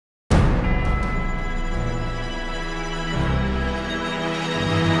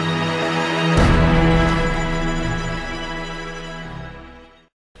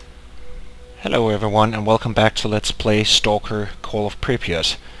Hello everyone and welcome back to Let's Play S.T.A.L.K.E.R Call of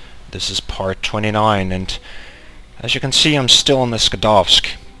Pripyat. This is part 29 and as you can see I'm still on the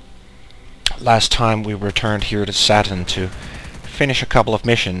S.T.A.L.K.E.R. Last time we returned here to Saturn to finish a couple of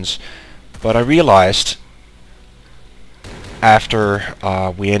missions, but I realized after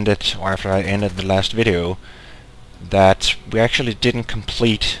I ended the last video that we actually didn't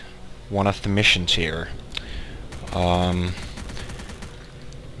complete one of the missions here.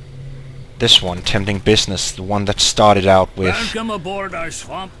 This one, Tempting Business, the one that started out with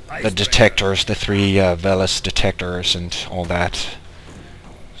the detectors, the three Velis detectors and all that.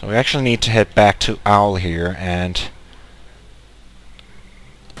 So we actually need to head back to S.T.A.L.K.E.R here, and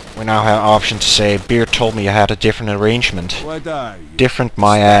we now have an option to say, Beard told me I had a different arrangement. What are you? Different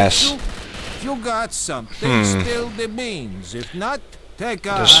my ass. If you got something, still the beans. If not, take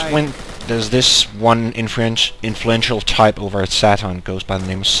a There's this one influential type over at Saturn, goes by the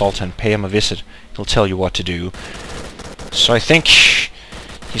name of Sultan. Pay him a visit, he'll tell you what to do. So I think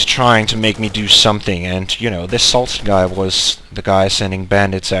he's trying to make me do something, and you know, this Sultan guy was the guy sending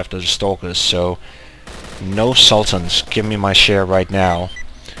bandits after the stalkers, so no Sultans, give me my share right now.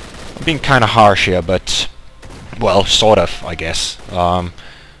 I'm being kinda harsh here, but well, sort of, I guess.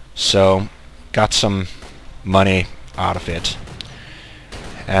 So got some money out of it.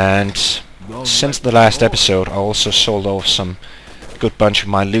 And since the last episode I also sold off some good bunch of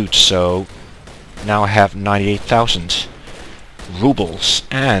my loot, so now I have 98,000 rubles,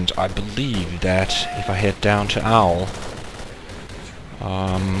 and I believe that if I head down to S.T.A.L.K.E.R,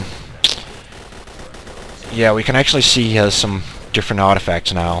 yeah, we can actually see he has some different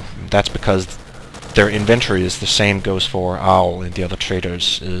artifacts now. That's because their inventory is the same, goes for S.T.A.L.K.E.R, and the other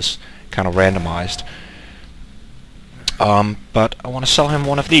traders is kind of randomized. But I want to sell him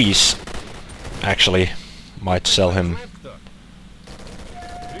one of these. Actually, might sell him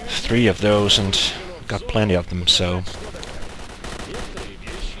 3 of those, and got plenty of them, so.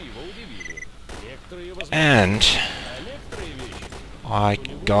 And I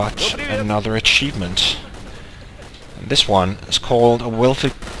got another achievement. And this one is called a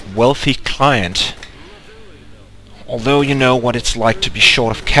wealthy client. Although you know what it's like to be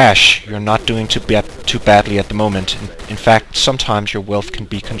short of cash, you're not doing too badly at the moment. In fact, sometimes your wealth can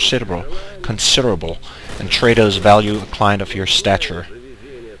be considerable, and traders value a client of your stature.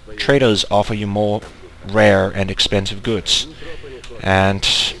 Traders offer you more rare and expensive goods. And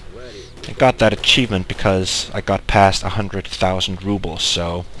I got that achievement because I got past 100,000 rubles,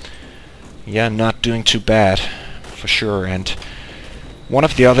 so yeah, not doing too bad, for sure. And one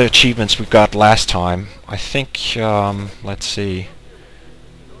of the other achievements we got last time, I think, let's see.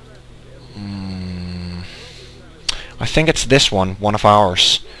 I think it's this one of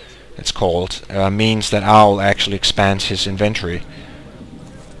ours, it's called. Means that S.T.A.L.K.E.R actually expands his inventory.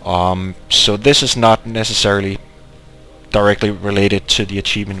 So this is not necessarily directly related to the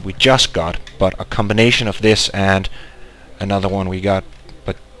achievement we just got, but a combination of this and another one we got.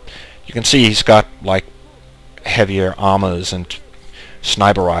 But you can see he's got like heavier armors and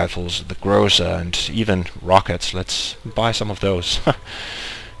sniper rifles, the Groza, and even rockets. Let's buy some of those.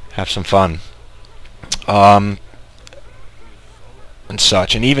 Have some fun. And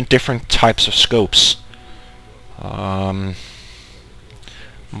such, and even different types of scopes. Might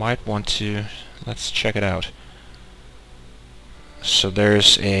want to, let's check it out. So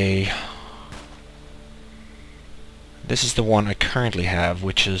there's a, this is the one I currently have,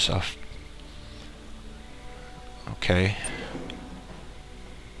 which is a,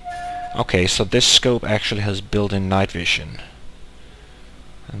 okay, so this scope actually has built-in night vision,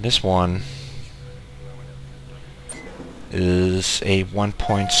 and this one is a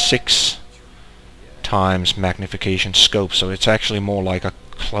 1.6 times magnification scope, so it's actually more like a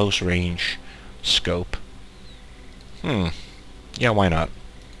close range scope. Yeah, why not?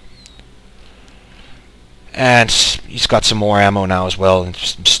 And he's got some more ammo now as well, and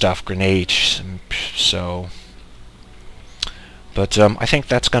some stuff, grenades, so. But I think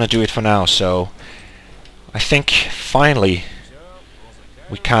that's gonna do it for now, so I think finally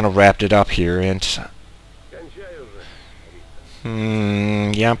we kind of wrapped it up here, and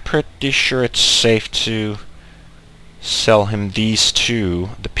yeah, I'm pretty sure it's safe to sell him these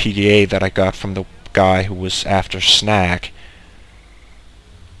two, the PDA that I got from the guy who was after Snag.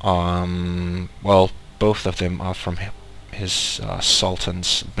 Well, both of them are from his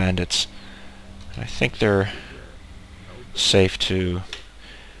Sultan's bandits. I think they're safe to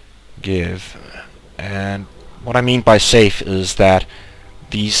give. And what I mean by safe is that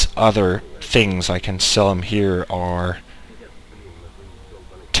these other things I can sell them here are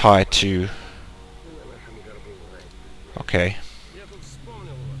tied to. Okay.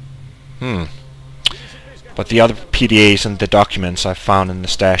 But the other PDAs and the documents I found in the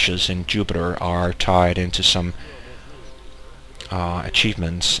stashes in Jupiter are tied into some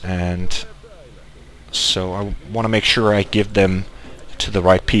achievements, and so I want to make sure I give them to the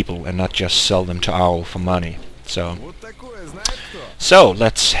right people and not just sell them to OWL for money. So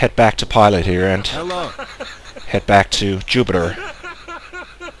let's head back to Pilot here and head back to Jupiter,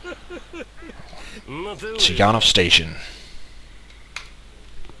 to Yanov Station.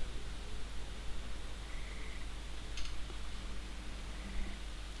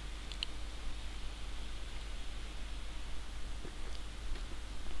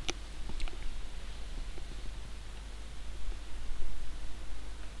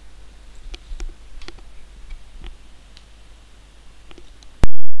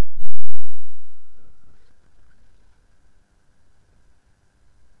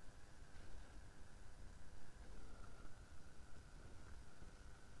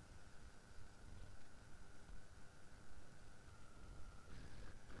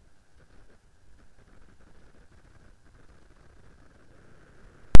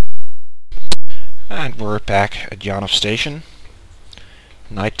 And we're back at Yanov Station.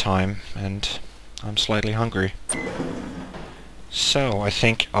 Nighttime, and I'm slightly hungry. So I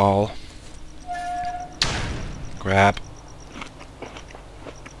think I'll grab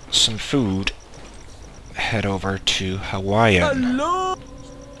some food, head over to Hawaiian,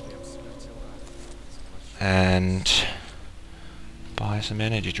 and buy some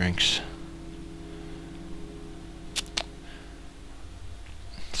energy drinks.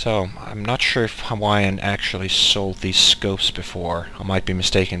 So, I'm not sure if Hawaiian actually sold these scopes before. I might be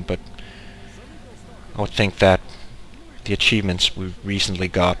mistaken, but I would think that the achievements we recently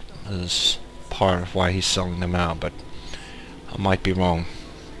got is part of why he's selling them out, but I might be wrong.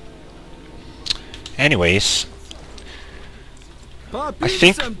 Anyways, I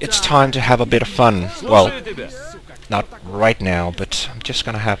think it's time to have a bit of fun. Well, not right now, but I'm just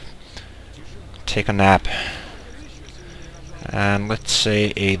gonna take a nap. And let's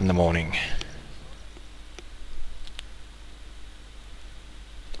say 8 in the morning.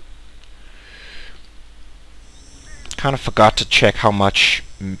 Kind of forgot to check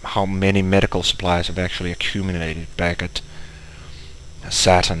how many medical supplies I've actually accumulated back at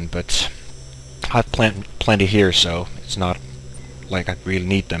Saturn, but I've plenty here, so it's not like I really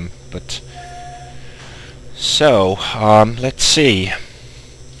need them. But so let's see.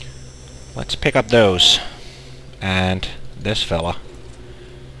 Let's pick up those and this fella.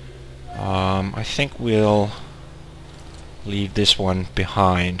 I think we'll leave this one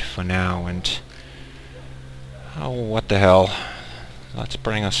behind for now, and oh, what the hell, let's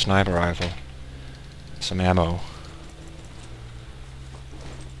bring a sniper rifle, some ammo,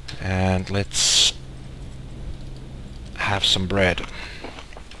 and let's have some bread.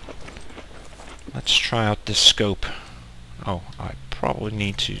 Let's try out this scope. Oh, I probably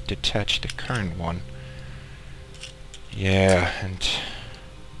need to detach the current one. Yeah, and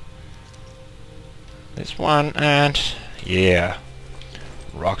this one, and yeah,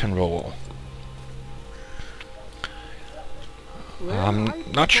 rock and roll. I'm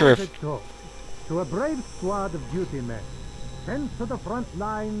not sure if to a brave squad of duty men sent to the front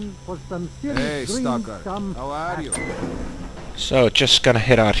line for some serious S.T.A.L.K.E.R, how are you? So just gonna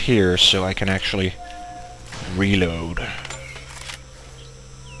head out here so I can actually reload.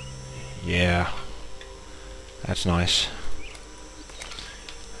 Yeah. That's nice.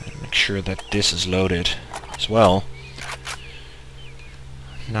 And make sure that this is loaded as well.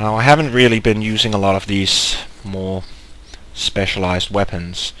 Now, I haven't really been using a lot of these more specialized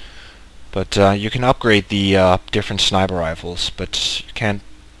weapons, but you can upgrade the different sniper rifles, but you can't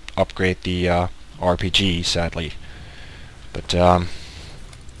upgrade the RPG, sadly. But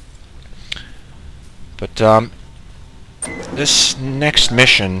this next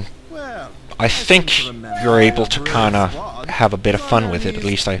mission, I think you're able to kind of have a bit of fun with it. At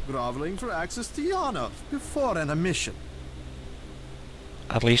least groveling for access to Yanov before an emission.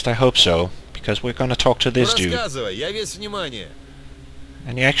 At least I hope so, because we're gonna talk to this dude.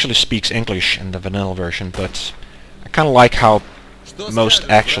 And he actually speaks English in the vanilla version, but I kind of like how most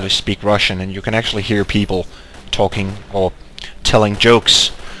actually speak Russian, and you can actually hear people talking or telling jokes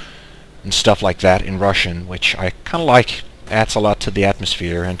and stuff like that in Russian, which I kind of like. Adds a lot to the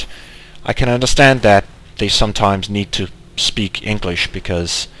atmosphere, and I can understand that they sometimes need to speak English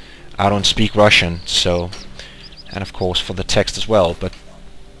because I don't speak Russian, so, and of course for the text as well, but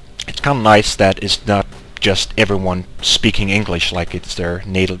it's kind of nice that it's not just everyone speaking English like it's their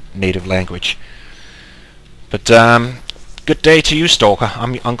native language. But good day to you, Stalker.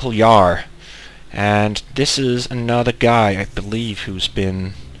 I'm Uncle Yar, and this is another guy, I believe, who's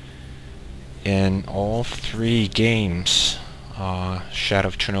been in all 3 games. Shadow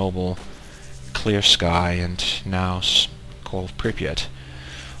of Chernobyl, Clear Sky, and now called Pripyat.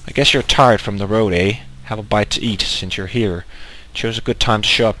 I guess you're tired from the road, eh? Have a bite to eat since you're here. Chose a good time to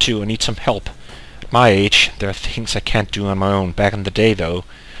show up too. I need some help. At my age, there are things I can't do on my own. Back in the day, though.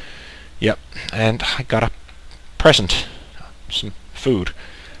 Yep, and I got a present. Some food.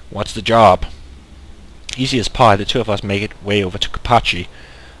 What's the job? Easy as pie. The 2 of us make it way over to Kopachy.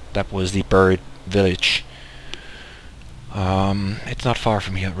 That was the buried village. It's not far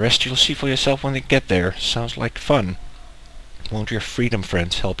from here. Rest you'll see for yourself when they get there. Sounds like fun. Won't your freedom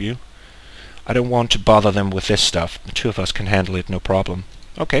friends help you? I don't want to bother them with this stuff. The 2 of us can handle it, no problem.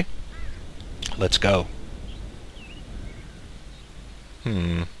 Okay. Let's go.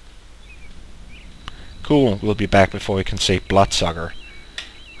 Cool. We'll be back before we can say bloodsucker.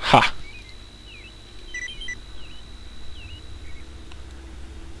 Ha!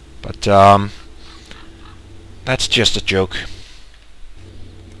 But, that's just a joke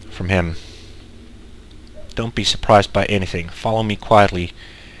from him. Don't be surprised by anything. Follow me quietly.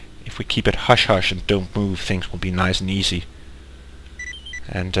 If we keep it hush-hush and don't move, things will be nice and easy.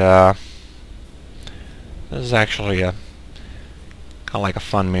 And, this is actually a kind of like a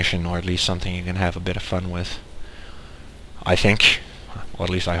fun mission, or at least something you can have a bit of fun with. I think. Or at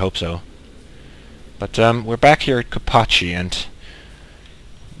least I hope so. But, we're back here at Kopachy, and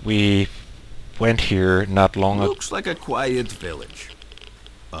we went here not long ago. Looks like a quiet village.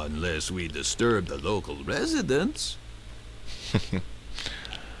 Unless we disturb the local residents.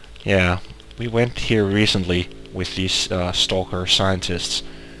 Yeah, we went here recently with these S.T.A.L.K.E.R scientists,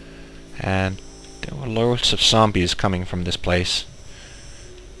 and there were loads of zombies coming from this place.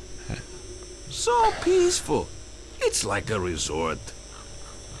 So peaceful. It's like a resort.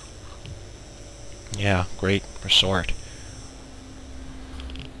 Yeah, great resort.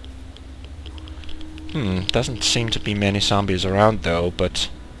 Doesn't seem to be many zombies around though, but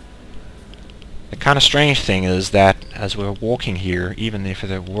the kind of strange thing is that as we're walking here, even if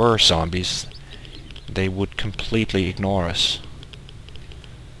there were zombies, they would completely ignore us.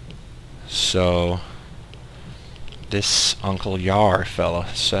 So this Uncle Yar fella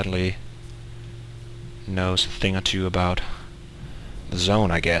certainly knows a thing or two about the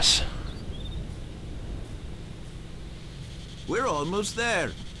zone, I guess. We're almost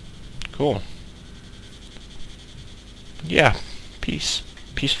there. Cool. Yeah, peace.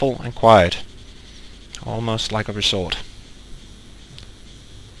 Peaceful and quiet. Almost like a resort.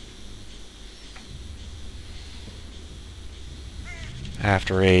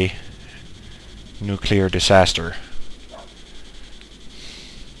 After a nuclear disaster.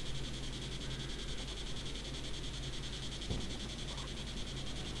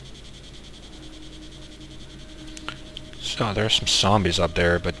 So there's some zombies up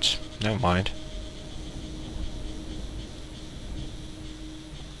there, but never mind.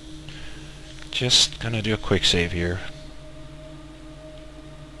 Just gonna do a quick save here.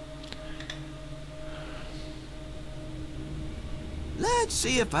 Let's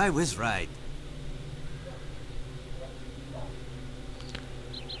see if I was right.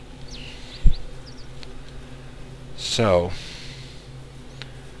 So,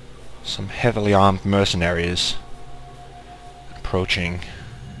 some heavily armed mercenaries approaching.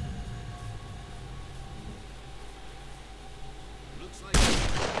 Looks like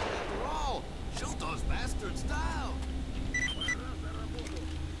after all, shoot those bastards down.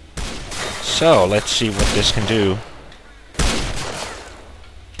 So, let's see what this can do.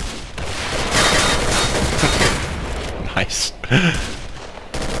 Nice.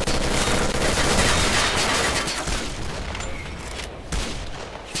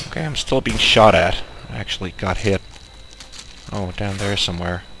 Okay, I'm still being shot at. I actually got hit. Oh, down there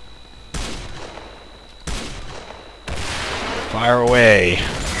somewhere. Fire away!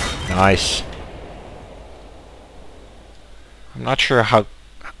 Nice. I'm not sure how...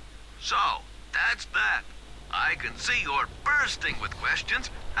 So, that's that. I can see you're bursting with questions,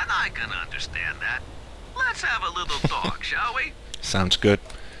 and I can understand that. Let's have a little talk, shall we? Sounds good.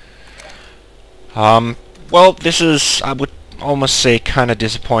 Well, this is, I would almost say, kind of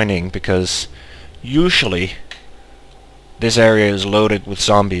disappointing, because usually this area is loaded with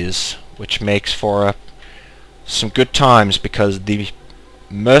zombies, which makes for some good times, because the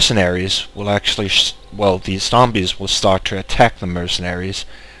mercenaries will actually, well, these zombies will start to attack the mercenaries,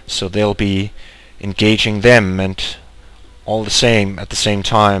 so they'll be engaging them, and all the same, at the same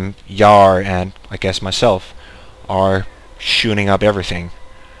time, Yar and, I guess, myself are shooting up everything.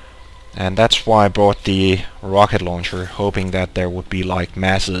 And that's why I brought the rocket launcher, hoping that there would be like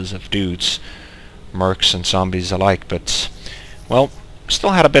masses of dudes, mercs and zombies alike, but, well,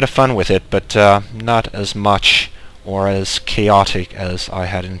 still had a bit of fun with it, but not as much or as chaotic as I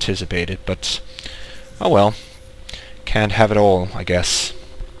had anticipated. But oh well, can't have it all, I guess.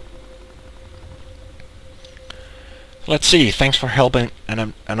 Let's see. Thanks for helping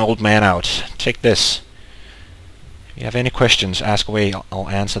an old man out. Take this. If you have any questions, ask away. I'll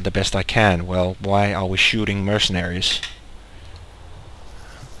answer the best I can. Well, why are we shooting mercenaries?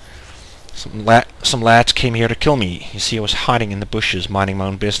 Some lads came here to kill me. You see, I was hiding in the bushes, minding my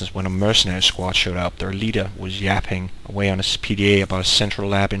own business, when a mercenary squad showed up. Their leader was yapping away on his PDA about a central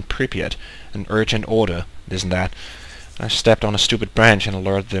lab in Pripyat. An urgent order, isn't that? I stepped on a stupid branch and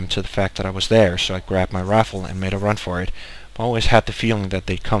alerted them to the fact that I was there, so I grabbed my rifle and made a run for it. I always had the feeling that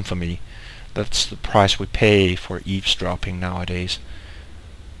they'd come for me. That's the price we pay for eavesdropping nowadays.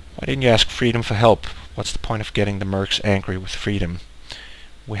 Why didn't you ask Freedom for help? What's the point of getting the mercs angry with Freedom?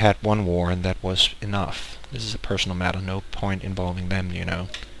 We had one war and that was enough. This is a personal matter, no point involving them, you know.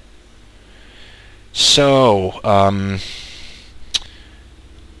 So,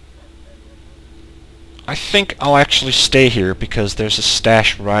 I think I'll actually stay here because there's a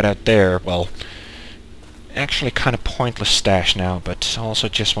stash right out there. Well, actually kind of pointless stash now, but I also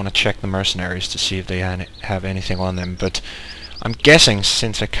just want to check the mercenaries to see if they have anything on them. But I'm guessing,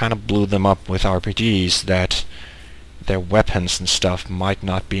 since I kind of blew them up with RPGs, that their weapons and stuff might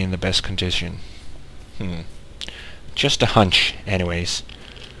not be in the best condition. Just a hunch, anyways.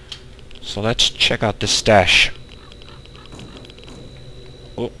 So let's check out this stash.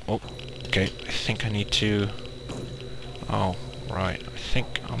 Oh, okay. I think I need to... Oh, right. I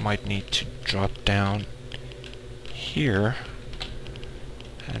think I might need to drop down here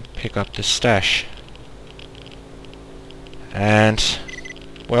and pick up this stash. And,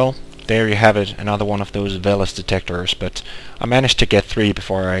 well, there you have it, another one of those Velas detectors, but I managed to get 3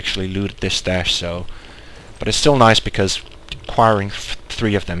 before I actually looted this stash, so... But it's still nice because acquiring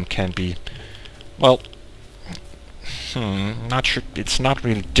 3 of them can be... Well... not sure, it's not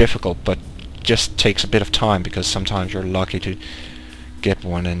really difficult, but just takes a bit of time, because sometimes you're lucky to get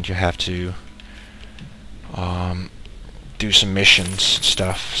one and you have to do some missions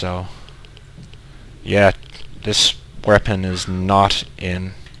stuff, so... Yeah, this weapon is not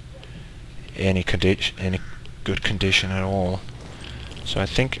in any good condition at all. So I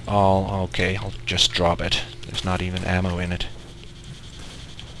think I'll just drop it. There's not even ammo in it.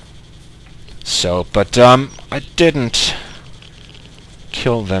 So, but I didn't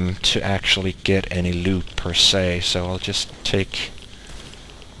kill them to actually get any loot per se, so I'll just take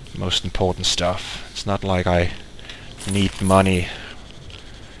most important stuff. It's not like I need money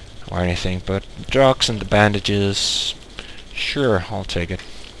or anything, but drugs and the bandages, sure, I'll take it.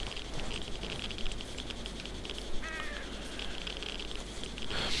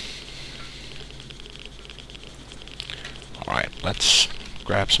 Alright, let's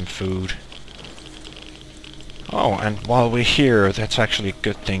grab some food. Oh, and while we're here, that's actually a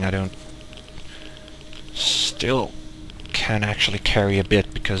good thing. I don't... Still can actually carry a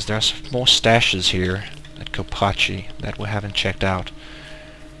bit, because there's more stashes here at Kopachy that we haven't checked out.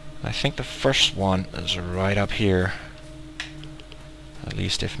 I think the first one is right up here. At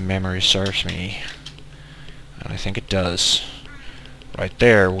least if memory serves me. And I think it does. Right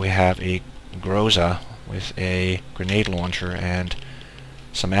there we have a Groza with a grenade launcher and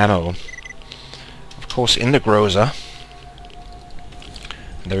some ammo. Of course, in the Groza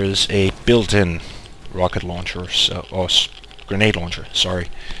there is a built-in rocket launcher, or grenade launcher, sorry.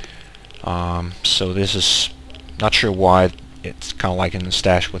 So this is, not sure why it's kind of like in the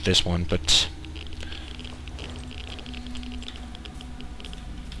stash with this one, but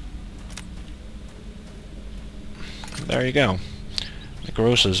there you go. The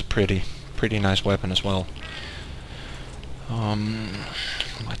Groza is a pretty nice weapon as well.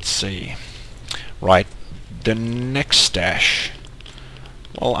 Let's see. Right, the next stash.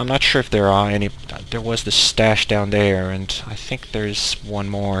 Well, I'm not sure if there are any. There was the stash down there, and I think there's one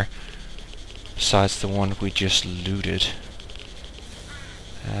more besides the one we just looted.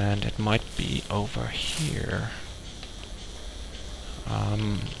 And it might be over here.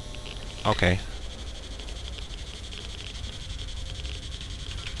 Okay.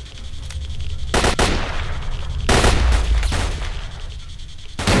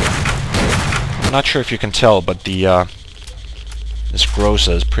 I'm not sure if you can tell, but the this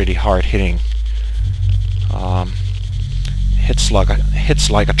Groza is pretty hard hitting. Hits like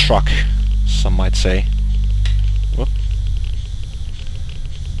a truck, some might say. Whoop.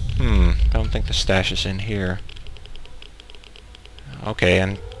 I don't think the stash is in here. Okay,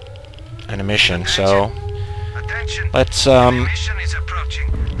 and an emission. So let's see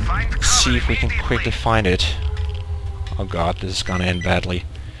if we can quickly find it. Oh god, this is gonna end badly.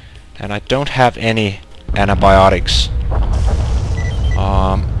 And I don't have any antibiotics.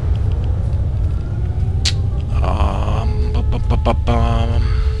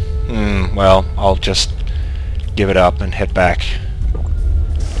 Well, I'll just give it up and head back.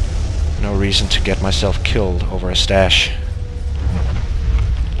 No reason to get myself killed over a stash.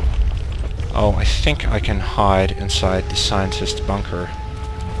 Oh, I think I can hide inside the scientist's bunker.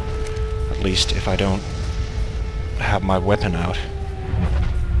 At least if I don't have my weapon out.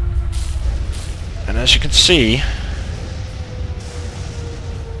 And as you can see,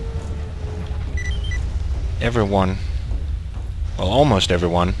 everyone, well, almost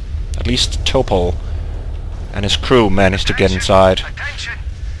everyone, at least Topol and his crew managed to get inside.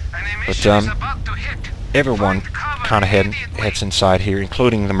 But everyone kind of heads inside here,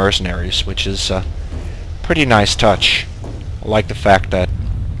 including the mercenaries, which is a pretty nice touch. I like the fact that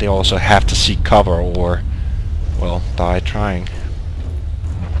they also have to seek cover or, well, die trying.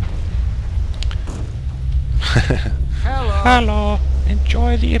 Hello.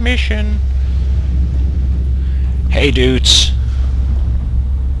 Enjoy the emission. Hey dudes.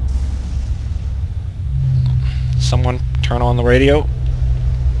 Someone turn on the radio.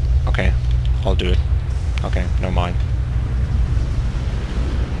 Okay, I'll do it. Okay, never mind.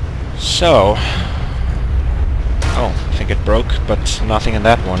 So, oh, I think it broke, but nothing in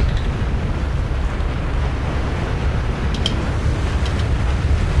that one.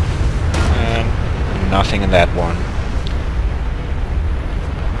 And nothing in that one.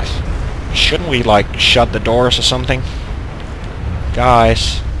 Shouldn't we, like, shut the doors or something?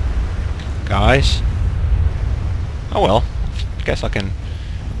 Guys. Guys? Oh well, I guess I can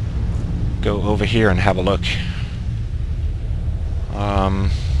go over here and have a look.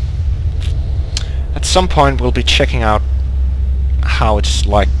 At some point we'll be checking out how it's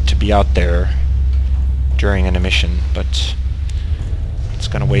like to be out there during an emission, but it's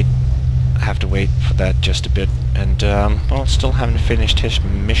gonna have to wait for that just a bit, and well, still haven't finished his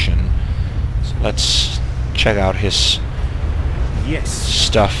mission, so let's check out his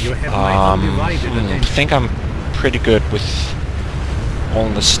stuff. I think I'm pretty good with all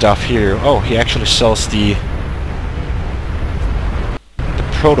the stuff here. Oh, he actually sells the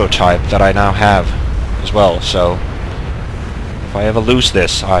prototype that I now have as well, so if I ever lose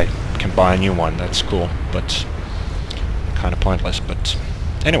this I can buy a new one. That's cool, but kind of pointless. But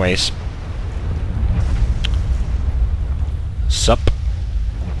anyways, sup.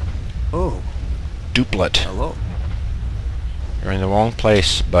 Oh, Duplet. hello. You're in the wrong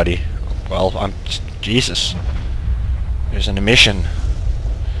place, buddy. Well, Jesus. There's an emission.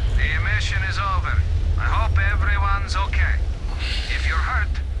 The emission is over. I hope everyone's okay. If you're hurt,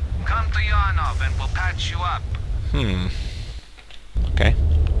 come to Yanov and we'll patch you up. Okay.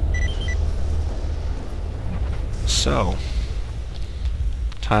 So,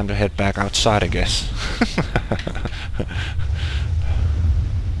 time to head back outside, I guess.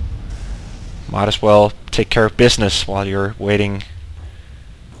 Might as well take care of business while you're waiting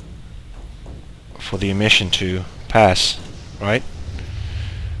for the emission to pass, right?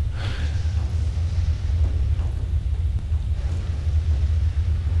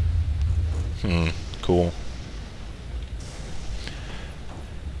 Cool.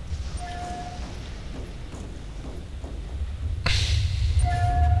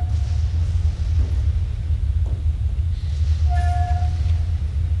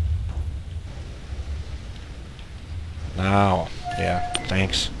 Now, yeah,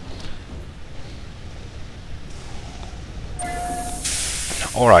 thanks.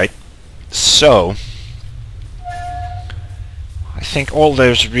 Alright, so I think all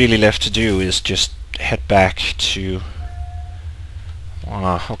there's really left to do is just head back to...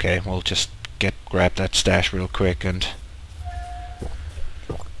 okay, we'll just grab that stash real quick and...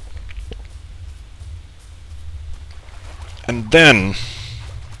 then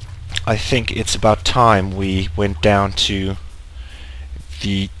I think it's about time we went down to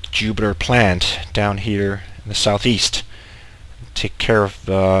the Jupiter plant down here in the southeast. Take care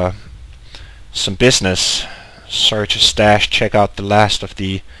of some business, search a stash, check out the last of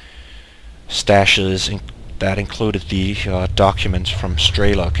the stashes that included the documents from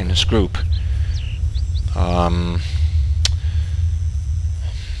S.T.A.L.K.E.R and his group.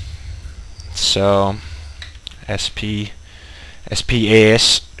 So, S.P.A.S.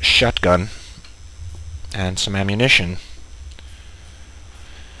 shotgun and some ammunition.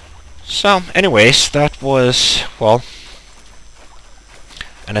 So, anyways, that was, well,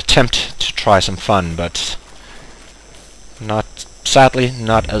 an attempt to try some fun, but sadly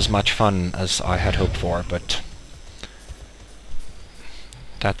not as much fun as I had hoped for, but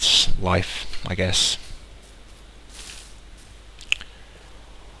that's life, I guess.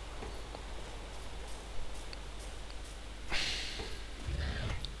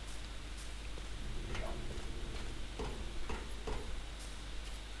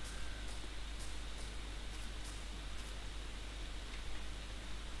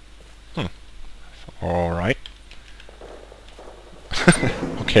 Alright.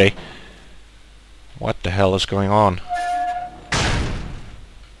 Okay. What the hell is going on?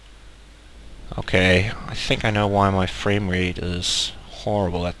 Okay, I think I know why my frame rate is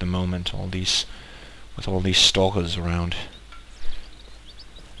horrible at the moment. With all these stalkers around.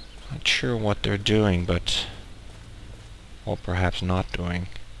 Not sure what they're doing, but... or perhaps not doing.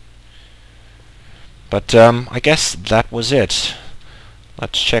 But I guess that was it.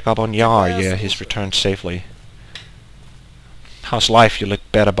 Let's check up on Yar. Yeah, he's returned safely. How's life? You look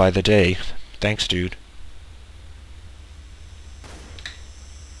better by the day. Thanks, dude.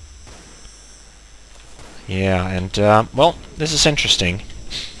 Yeah, and well, this is interesting.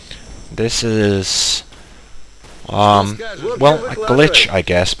 This is well, a glitch, I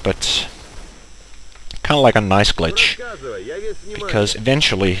guess, but kind of like a nice glitch, because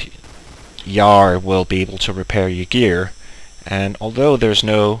eventually Yar will be able to repair your gear, and although there's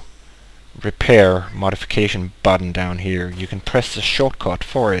no repair modification button down here, you can press the shortcut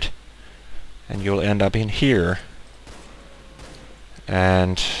for it, and you'll end up in here.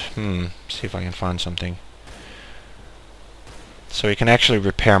 And see if I can find something. So you can actually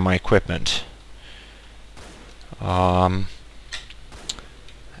repair my equipment. And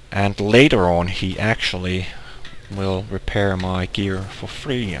later on he actually will repair my gear for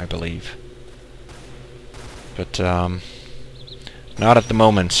free, I believe. But not at the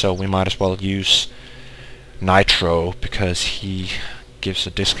moment, so we might as well use Nitro because he gives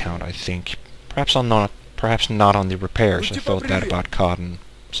a discount, I think. Perhaps not on the repairs. I thought that about Cotton,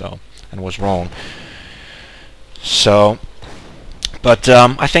 and was wrong. So, but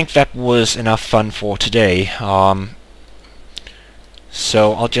I think that was enough fun for today.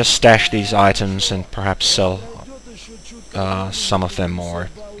 So I'll just stash these items and perhaps sell some of them or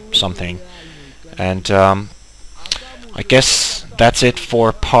something. And I guess that's it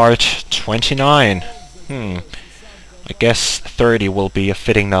for part 29. I guess 30 will be a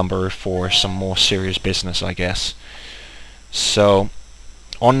fitting number for some more serious business, I guess. So,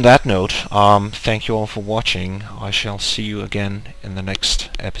 on that note, thank you all for watching. I shall see you again in the next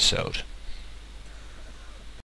episode.